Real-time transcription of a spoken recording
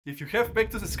If you have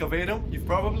pectus excavatum, you've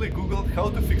probably googled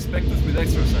how to fix pectus with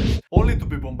exercise, only to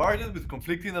be bombarded with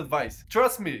conflicting advice.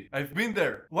 Trust me, I've been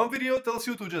there. One video tells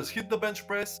you to just hit the bench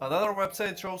press, another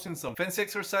website shows in some fancy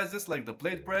exercises like the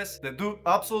plate press that do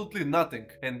absolutely nothing.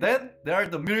 And then there are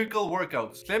the miracle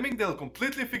workouts, claiming they'll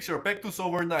completely fix your pectus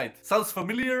overnight. Sounds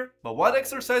familiar? But what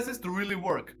exercises do really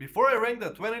work? Before I rank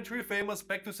the 23 famous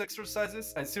pectus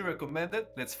exercises I see recommended,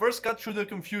 let's first cut through the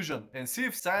confusion and see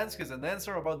if science has an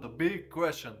answer about the big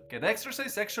question. Can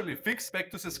exercise actually fix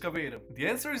pectus excavatum? The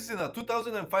answer is in a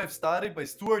 2005 study by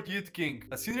Stuart Yeat King,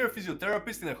 a senior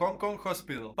physiotherapist in a Hong Kong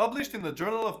hospital. Published in the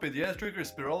Journal of Pediatric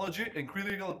Respirology and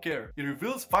Critical Care, it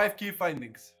reveals 5 key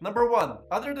findings. Number 1.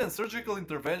 Other than surgical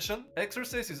intervention,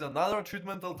 exercise is another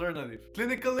treatment alternative.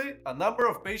 Clinically, a number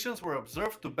of patients were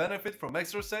observed to benefit from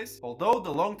exercise, although the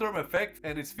long-term effect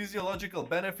and its physiological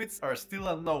benefits are still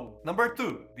unknown. Number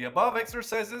 2. The above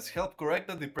exercises help correct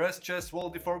the depressed chest wall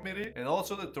deformity and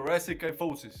also the thoracic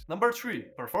kyphosis. Number 3.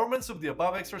 Performance of the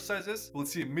above exercises will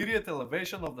see immediate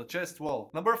elevation of the chest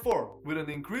wall. Number 4. With an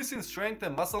increase in strength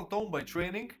and muscle tone by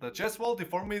training, the chest wall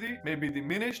deformity may be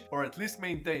diminished or at least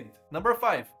maintained. Number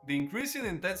 5. The increase in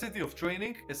intensity of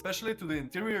training, especially to the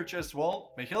interior chest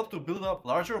wall, may help to build up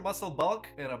larger muscle bulk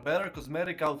and a better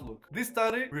cosmetic outlook. This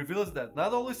study reveals that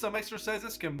not only some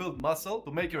exercises can build muscle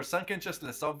to make your sunken chest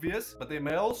less obvious, but they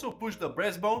may also push the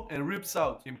breastbone and ribs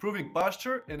out, improving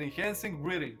posture and enhancing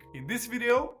breathing. In this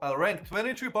video, I'll rank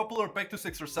 23 popular pectus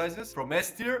exercises from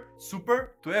S tier,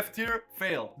 super, to F tier,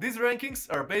 fail. These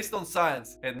rankings are based on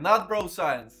science and not bro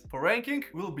science. For ranking,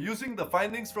 we'll be using the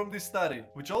findings from this study,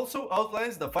 which also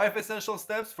outlines the 5 essential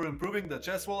steps for improving the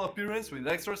chest wall appearance with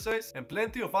exercise and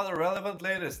plenty of other relevant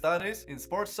latest studies in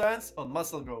sports science on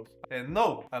muscle growth. And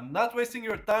no, I'm not wasting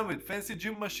your time with fancy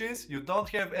gym machines you don't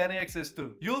have any access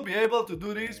to. You'll be able to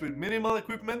do this with minimal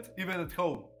equipment even at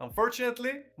home.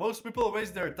 Unfortunately, most people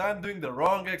waste their time doing the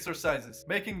wrong exercises,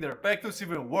 making their pectus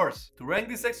even worse. To rank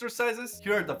these exercises,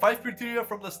 here are the 5 criteria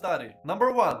from the study.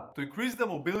 Number 1. To increase the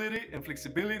mobility and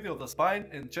flexibility of the spine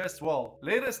and chest wall.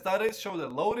 Latest studies show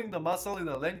that loading the muscle in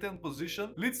a lengthened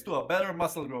position leads to a better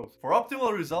muscle growth. For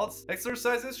optimal results,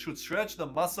 exercises should stretch the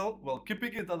muscle while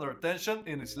keeping it under tension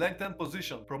in its lengthened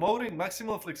position, promoting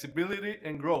maximal flexibility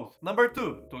and growth. Number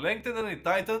 2. To lengthen any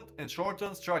tightened and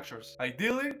shortened structures.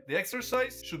 Ideally, the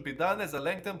exercise should be done as a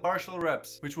lengthened partial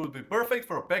reps, which would be perfect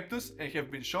for pectus and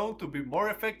have been shown to be more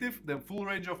effective than full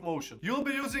range of motion. You'll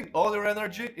be using all your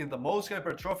energy in the most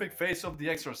hypertrophic phase of the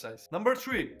exercise. Number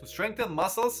 3. To strengthen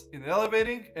muscles in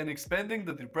elevating and expanding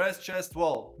the depressed chest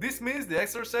wall. This means the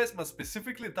exercise must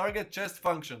specifically target chest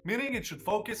function, meaning it should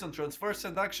focus on transverse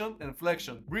adduction and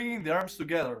flexion, bringing the arms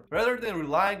together, rather than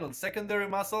relying on secondary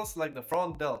muscles like the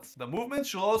front delts. The movement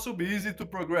should also be easy to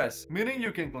progress, meaning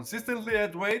you can consistently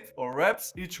add weight or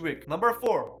reps each week. Number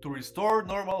 4. To restore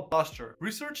normal posture.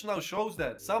 Research now shows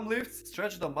that some lifts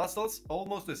stretch the muscles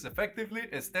almost as effectively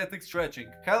as static stretching,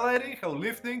 highlighting how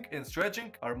lifting and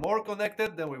stretching are more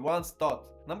connected than we once thought.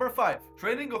 Number 5.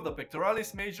 Training of the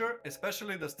pectoralis major,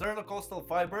 especially the sternocostal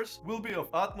fibers, will be of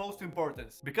utmost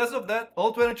importance. Because of that,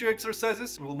 all 23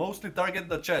 exercises will mostly target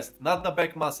the chest, not the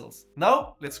back muscles.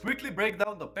 Now, let's quickly break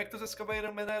down the pectus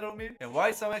excavatum anatomy and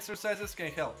why some exercises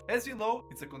can help. As you know,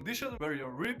 it's a condition where your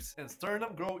ribs and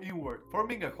sternum grow inward,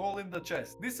 forming a hole in the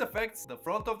chest. This affects the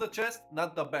front of the chest,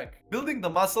 not the back. Building the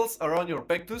muscles around your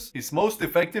pectus is most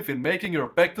effective in making your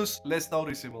pectus less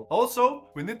noticeable.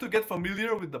 Also, we need to get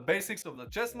familiar with the basics of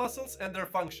the chest muscles and their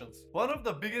functions. One of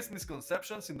the biggest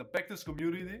misconceptions in the pectus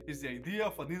community is the idea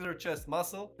of an inner chest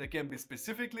muscle that can be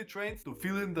specifically trained to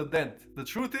fill in the dent. The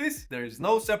truth is, there is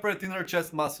no separate inner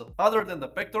chest muscle, other than the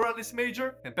pectoralis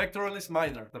major and pectoralis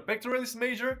minor. The pectoralis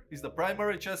major is the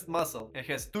primary chest muscle and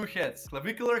has 2 heads,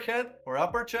 clavicular head or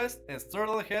upper chest and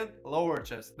sternal head, lower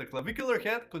chest. The clavicular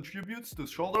head contributes to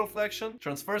shoulder flexion,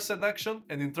 transverse adduction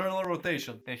and internal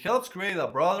rotation, and helps create a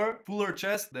broader, fuller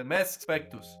chest that masks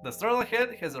pectus. The sternal head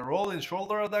has a role in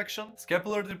shoulder adduction,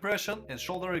 scapular depression and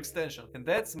shoulder extension, and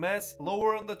adds mass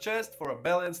lower on the chest for a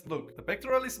balanced look. The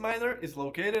pectoralis minor is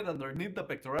located underneath the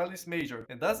pectoralis major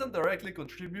and doesn't directly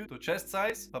contribute to chest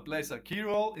size, but plays a key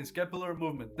role in scapular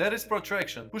movement. That is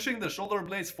protraction, pushing the shoulder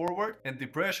blades forward, and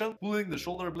depression, pulling the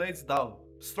shoulder blades down.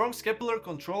 Strong scapular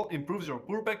control improves your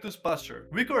poor pectus posture.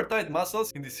 Weak or tight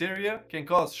muscles in this area can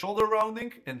cause shoulder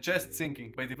rounding and chest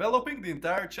sinking. By developing the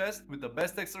entire chest with the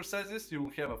best exercises, you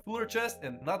will have a fuller chest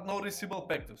and not noticeable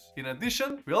pectus. In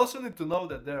addition, we also need to know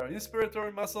that there are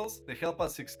inspiratory muscles that help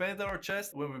us expand our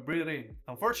chest when we breathe in.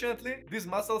 Unfortunately, these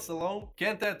muscles alone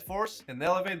can't add force and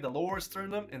elevate the lower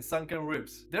sternum and sunken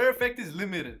ribs. Their effect is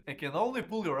limited and can only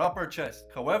pull your upper chest.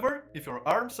 However, if your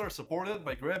arms are supported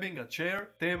by grabbing a chair,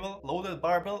 table, loaded bar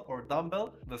barbell or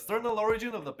dumbbell, the sternal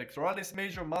origin of the pectoralis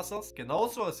major muscles can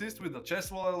also assist with the chest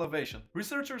wall elevation.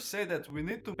 Researchers say that we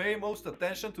need to pay most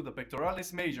attention to the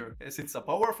pectoralis major, as it's a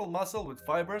powerful muscle with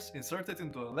fibers inserted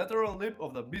into the lateral lip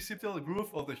of the bicipital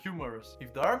groove of the humerus.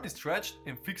 If the arm is stretched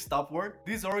and fixed upward,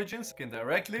 these origins can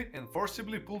directly and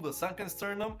forcibly pull the sunken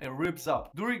sternum and ribs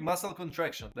up during muscle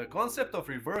contraction. The concept of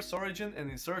reverse origin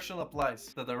and insertion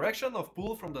applies. The direction of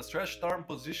pull from the stretched arm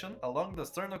position along the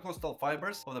sternocostal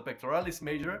fibers of the pectoralis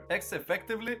major acts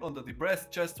effectively on the depressed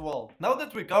chest wall. Now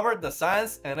that we covered the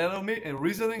science, anatomy, and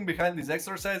reasoning behind these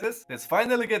exercises, let's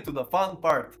finally get to the fun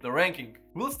part, the ranking.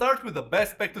 We'll start with the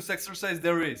best pectus exercise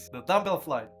there is, the dumbbell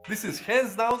fly. This is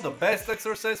hands down the best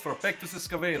exercise for pectus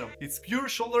excavatum. It's pure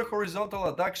shoulder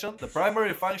horizontal adduction, the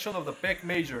primary function of the pec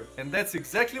major, and that's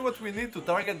exactly what we need to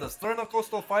target the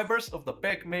sternocostal fibers of the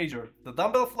pec major. The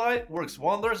dumbbell fly works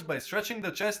wonders by stretching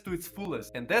the chest to its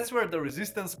fullest, and that's where the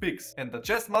resistance peaks, and the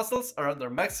chest muscles are under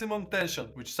maximum tension,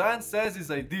 which science says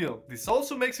is ideal. This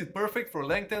also makes it perfect for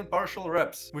lengthened partial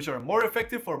reps, which are more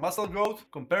effective for muscle growth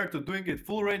compared to doing it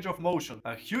full range of motion.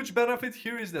 A huge benefit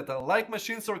here is that unlike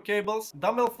machines or cables,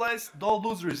 dumbbell flies don't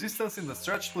lose resistance in the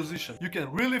stretched position. You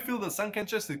can really feel the sunken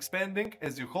chest expanding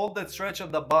as you hold that stretch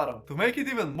at the bottom. To make it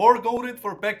even more goated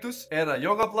for pectus, add a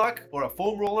yoga block or a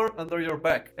foam roller under your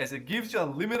back, as it gives you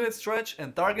unlimited stretch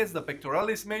and targets the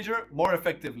pectoralis major more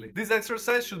effectively. This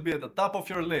exercise should be at the top of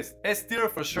your list, S tier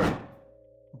for sure.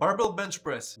 Barbell bench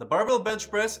press. The barbell bench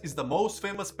press is the most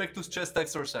famous pectus chest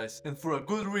exercise, and for a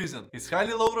good reason. It's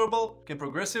highly loadable, can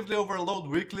progressively overload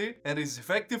weakly, and is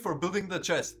effective for building the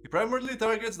chest. It primarily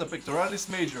targets the pectoralis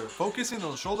major, focusing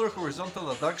on shoulder horizontal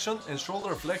adduction and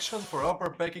shoulder flexion for upper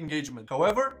pec engagement.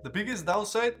 However, the biggest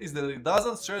downside is that it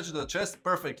doesn't stretch the chest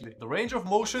perfectly. The range of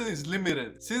motion is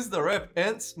limited, since the rep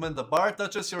ends when the bar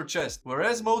touches your chest,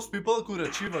 whereas most people could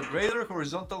achieve a greater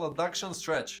horizontal adduction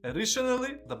stretch.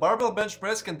 Additionally, the barbell bench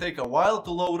press can take a while to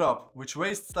load up, which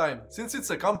wastes time. Since it's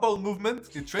a compound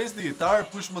movement, it trains the entire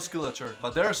push musculature,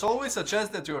 but there's always a chance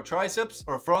that your triceps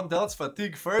or front delts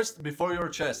fatigue first before your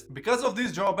chest. Because of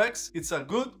these drawbacks, it's a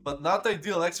good but not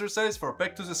ideal exercise for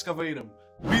pectus excavatum.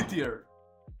 B tier.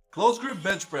 Close grip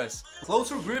bench press.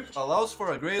 Closer grip allows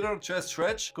for a greater chest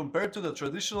stretch compared to the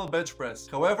traditional bench press.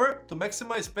 However, to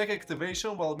maximize pec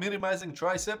activation while minimizing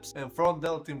triceps and front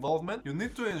delt involvement, you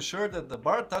need to ensure that the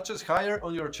bar touches higher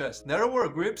on your chest. Narrower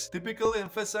grips typically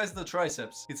emphasize the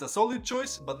triceps. It's a solid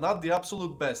choice, but not the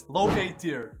absolute best. Low A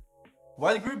tier.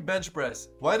 Wide grip bench press.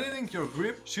 Widening your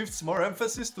grip shifts more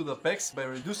emphasis to the pecs by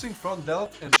reducing front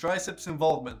delt and triceps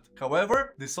involvement.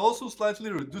 However, this also slightly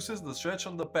reduces the stretch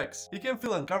on the pecs. It can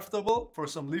feel uncomfortable for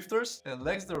some lifters and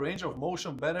lacks the range of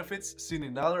motion benefits seen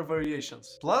in other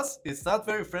variations. Plus, it's not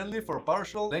very friendly for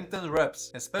partial lengthened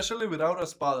reps, especially without a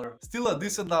spotter. Still a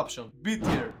decent option. B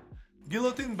tier.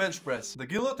 Guillotine bench press. The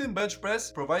guillotine bench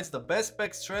press provides the best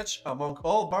pec stretch among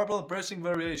all barbell pressing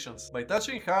variations. By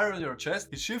touching higher on your chest,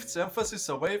 it shifts emphasis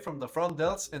away from the front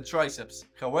delts and triceps.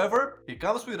 However, it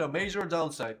comes with a major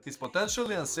downside. It's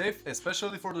potentially unsafe,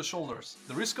 especially for the shoulders.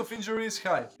 The risk of injury is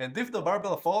high, and if the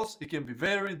barbell falls, it can be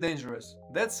very dangerous.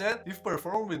 That said, if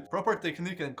performed with proper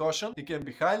technique and caution, it can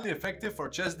be highly effective for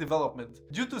chest development.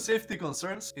 Due to safety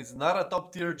concerns, it's not a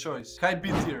top tier choice. High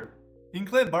B tier.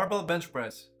 Incline barbell bench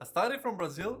press. A study from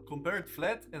Brazil compared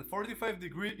flat and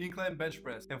 45-degree incline bench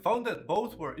press and found that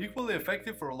both were equally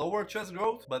effective for lower chest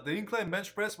growth, but the incline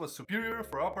bench press was superior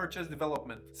for upper chest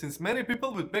development. Since many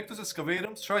people with pectus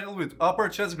excavatum struggle with upper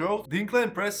chest growth, the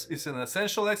incline press is an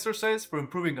essential exercise for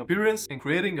improving appearance and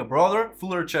creating a broader,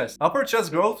 fuller chest. Upper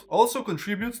chest growth also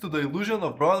contributes to the illusion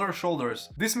of broader shoulders.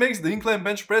 This makes the incline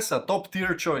bench press a top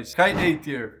tier choice. High A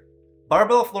tier.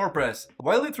 Barbell floor press.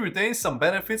 While it retains some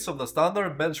benefits of the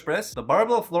standard bench press, the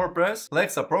barbell floor press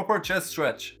lacks a proper chest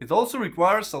stretch. It also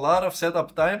requires a lot of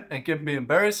setup time and can be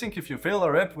embarrassing if you fail a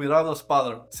rep without a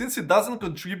spotter. Since it doesn't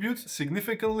contribute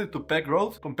significantly to pec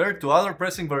growth compared to other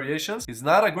pressing variations, it's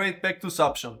not a great pectus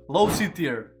option. Low C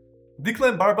tier.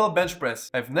 Decline barbell bench press.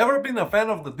 I've never been a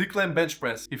fan of the decline bench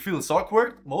press. It feels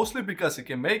awkward, mostly because it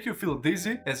can make you feel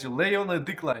dizzy as you lay on a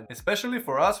decline, especially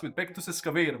for us with pectus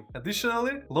excavatum.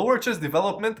 Additionally, lower chest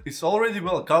development is already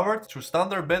well covered through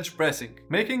standard bench pressing,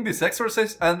 making this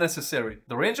exercise unnecessary.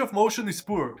 The range of motion is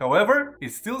poor, however,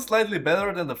 it's still slightly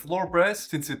better than the floor press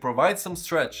since it provides some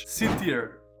stretch. C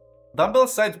tier. Dumbbell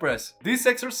side press. This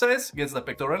exercise gets the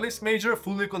pectoralis major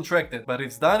fully contracted, but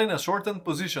it's done in a shortened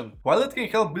position. While it can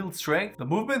help build strength, the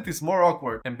movement is more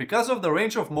awkward, and because of the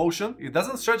range of motion, it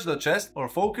doesn't stretch the chest or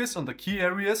focus on the key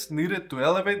areas needed to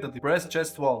elevate the depressed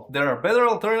chest wall. There are better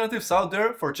alternatives out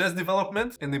there for chest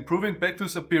development and improving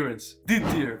pectus appearance. D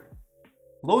tier.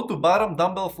 Low to bottom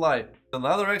dumbbell fly.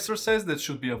 Another exercise that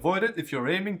should be avoided if you're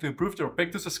aiming to improve your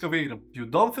pectus excavatum. You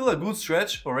don't feel a good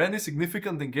stretch or any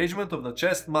significant engagement of the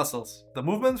chest muscles. The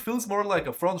movement feels more like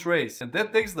a front raise, and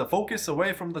that takes the focus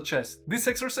away from the chest. This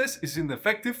exercise is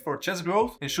ineffective for chest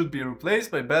growth and should be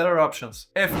replaced by better options.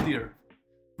 F tier.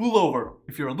 Pullover.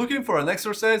 If you're looking for an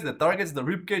exercise that targets the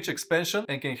ribcage expansion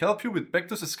and can help you with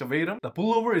pectus excavatum, the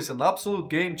pullover is an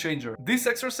absolute game changer. This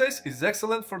exercise is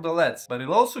excellent for the lats, but it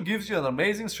also gives you an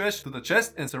amazing stretch to the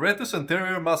chest and serratus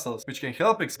anterior muscles, which can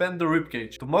help expand the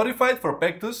ribcage. To modify it for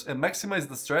pectus and maximize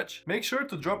the stretch, make sure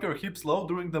to drop your hips low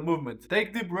during the movement.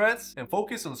 Take deep breaths and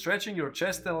focus on stretching your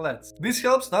chest and lats. This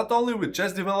helps not only with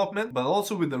chest development, but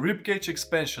also with the ribcage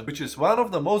expansion, which is one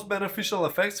of the most beneficial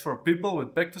effects for people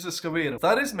with pectus excavatum.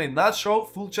 Studies may not show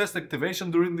full chest activation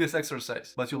during this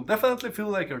exercise, but you'll definitely feel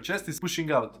like your chest is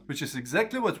pushing out, which is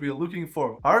exactly what we are looking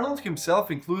for. Arnold himself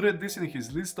included this in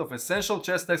his list of essential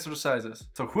chest exercises.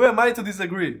 So who am I to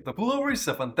disagree? The pullover is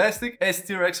a fantastic S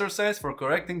tier exercise for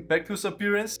correcting pectus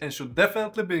appearance and should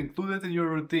definitely be included in your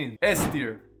routine. S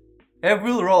tier.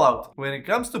 Ab-wheel rollout. When it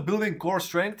comes to building core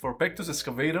strength for pectus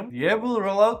excavatum, the ab-wheel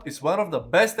rollout is one of the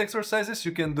best exercises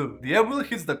you can do. The ab-wheel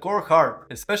hits the core hard,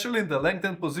 especially in the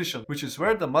lengthened position, which is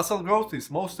where the muscle growth is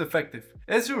most effective.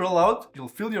 As you roll out, you'll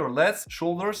feel your lats,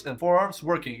 shoulders and forearms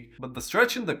working, but the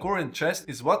stretch in the core and chest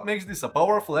is what makes this a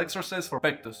powerful exercise for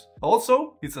pectus.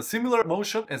 Also, it's a similar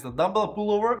motion as the dumbbell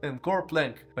pullover and core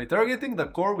plank. By targeting the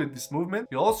core with this movement,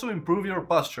 you also improve your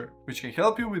posture, which can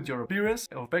help you with your appearance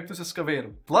of pectus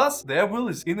excavatum. Plus, the ab-wheel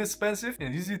is inexpensive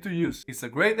and easy to use. It's a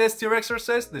great S tier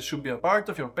exercise that should be a part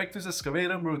of your pectus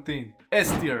excavatum routine.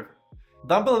 S tier.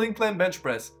 Dumbbell incline bench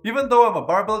press. Even though I'm a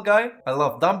barbell guy, I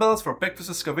love dumbbells for pectus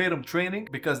excavatum training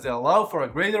because they allow for a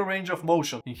greater range of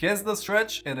motion, enhance the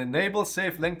stretch, and enable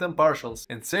safe lengthened partials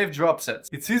and safe drop sets.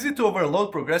 It's easy to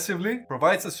overload progressively,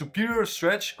 provides a superior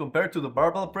stretch compared to the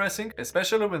barbell pressing,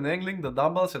 especially when angling the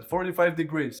dumbbells at 45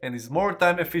 degrees, and is more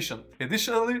time efficient.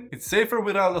 Additionally, it's safer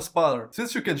without a spotter,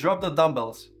 since you can drop the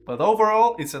dumbbells. But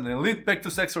overall, it's an elite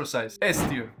pectus exercise. S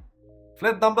tier.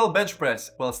 Flat dumbbell bench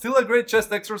press. While still a great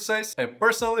chest exercise, I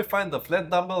personally find the flat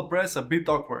dumbbell press a bit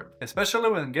awkward, especially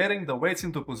when getting the weights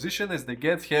into position as they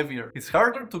get heavier. It's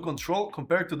harder to control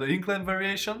compared to the incline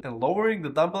variation, and lowering the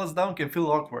dumbbells down can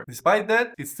feel awkward. Despite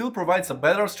that, it still provides a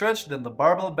better stretch than the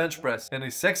barbell bench press, and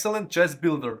is excellent chest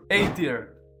builder. A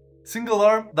tier. Single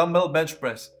arm dumbbell bench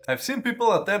press. I've seen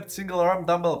people attempt single arm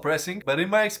dumbbell pressing, but in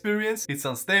my experience, it's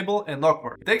unstable and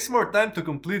awkward. It takes more time to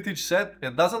complete each set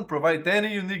and doesn't provide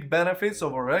any unique benefits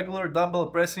over regular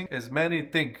dumbbell pressing as many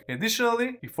think.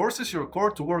 Additionally, it forces your core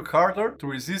to work harder to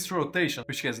resist rotation,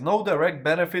 which has no direct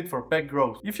benefit for pec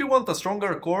growth. If you want a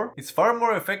stronger core, it's far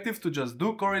more effective to just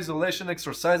do core isolation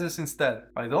exercises instead.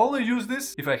 I'd only use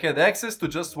this if I had access to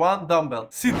just one dumbbell.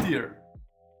 C tier.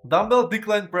 Dumbbell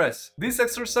decline press. This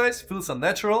exercise feels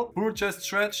unnatural, poor chest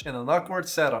stretch and an awkward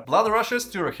setup. Blood rushes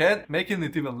to your head, making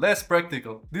it even less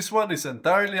practical. This one is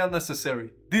entirely unnecessary.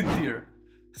 D tier.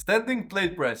 Standing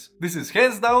plate press. This is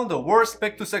hands down the worst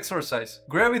pectus exercise.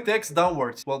 Gravity acts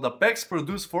downwards, while the pecs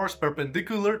produce force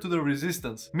perpendicular to the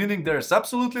resistance, meaning there's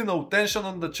absolutely no tension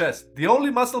on the chest. The only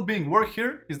muscle being worked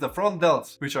here is the front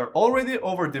delts, which are already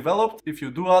overdeveloped if you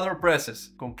do other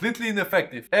presses. Completely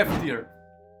ineffective. F tier.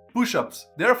 Push-ups.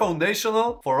 They are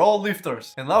foundational for all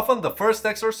lifters, and often the first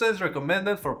exercise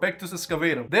recommended for pectus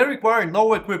excavatum. They require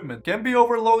no equipment, can be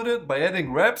overloaded by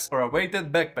adding reps or a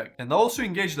weighted backpack, and also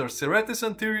engage their serratus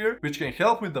anterior, which can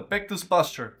help with the pectus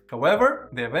posture. However,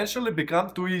 they eventually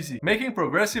become too easy, making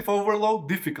progressive overload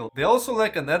difficult. They also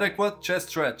lack an adequate chest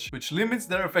stretch, which limits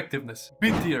their effectiveness.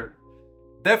 B tier.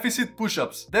 Deficit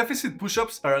push-ups. Deficit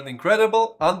push-ups are an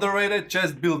incredible, underrated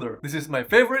chest builder. This is my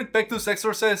favorite pectus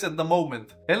exercise at the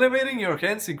moment. Elevating your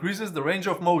hands increases the range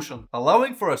of motion,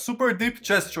 allowing for a super deep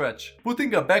chest stretch.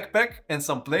 Putting a backpack and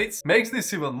some plates makes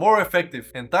this even more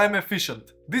effective and time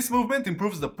efficient. This movement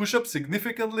improves the push-up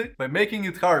significantly by making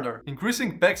it harder,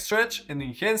 increasing pec stretch and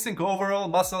enhancing overall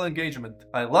muscle engagement.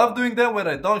 I love doing them when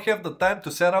I don't have the time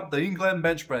to set up the incline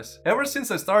bench press. Ever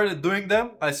since I started doing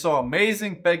them, I saw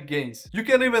amazing pec gains. You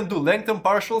can even do lengthened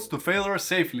partials to failure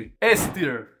safely. S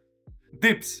tier.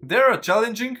 Dips. They are a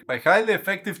challenging but highly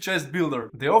effective chest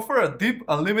builder. They offer a deep,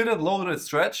 unlimited loaded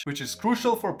stretch, which is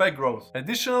crucial for pec growth.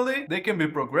 Additionally, they can be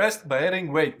progressed by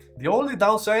adding weight. The only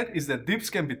downside is that dips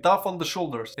can be tough on the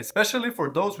shoulders, especially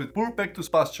for those with poor pectus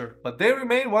posture, but they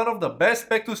remain one of the best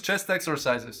pectus chest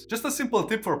exercises. Just a simple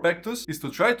tip for pectus is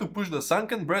to try to push the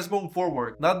sunken breastbone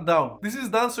forward, not down. This is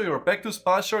done so your pectus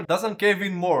posture doesn't cave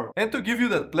in more, and to give you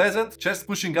that pleasant chest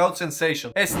pushing out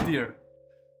sensation. S tier.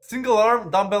 Single arm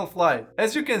dumbbell fly.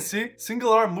 As you can see,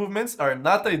 single arm movements are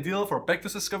not ideal for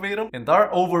pectus excavatum and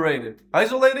are overrated.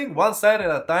 Isolating one side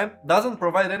at a time doesn't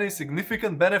provide any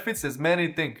significant benefits as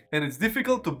many think, and it's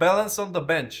difficult to balance on the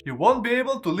bench. You won't be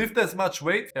able to lift as much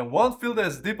weight and won't feel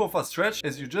as deep of a stretch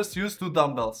as you just used 2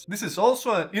 dumbbells. This is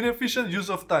also an inefficient use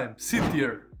of time. C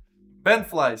tier. Bent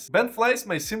flies. Bent flies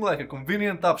may seem like a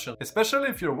convenient option, especially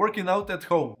if you're working out at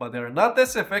home, but they are not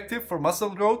as effective for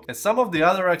muscle growth as some of the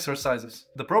other exercises.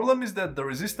 The problem is that the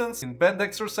resistance in bent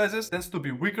exercises tends to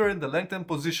be weaker in the lengthened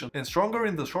position and stronger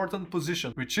in the shortened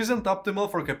position, which isn't optimal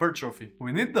for hypertrophy.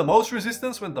 We need the most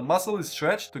resistance when the muscle is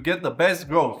stretched to get the best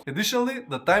growth. Additionally,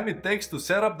 the time it takes to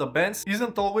set up the bends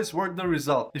isn't always worth the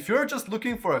result. If you're just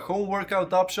looking for a home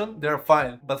workout option, they're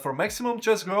fine, but for maximum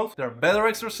chest growth, there are better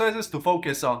exercises to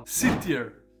focus on.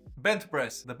 Tier. Bench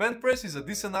press. The bench press is a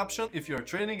decent option if you are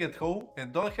training at home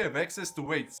and don't have access to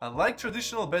weights. Unlike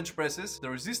traditional bench presses, the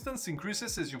resistance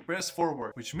increases as you press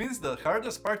forward, which means the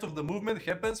hardest part of the movement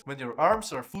happens when your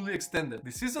arms are fully extended.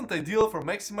 This isn't ideal for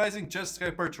maximizing chest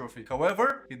hypertrophy.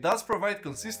 However, it does provide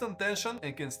consistent tension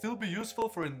and can still be useful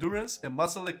for endurance and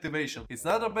muscle activation. It's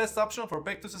not the best option for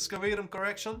pectus excavatum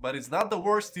correction, but it's not the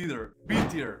worst either. B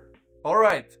tier.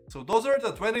 Alright, so those are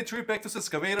the 23 pectus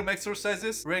excavatum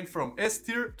exercises ranked from S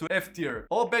tier to F tier,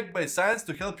 all backed by science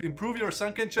to help improve your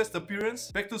sunken chest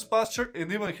appearance, pectus posture,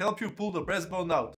 and even help you pull the breastbone out.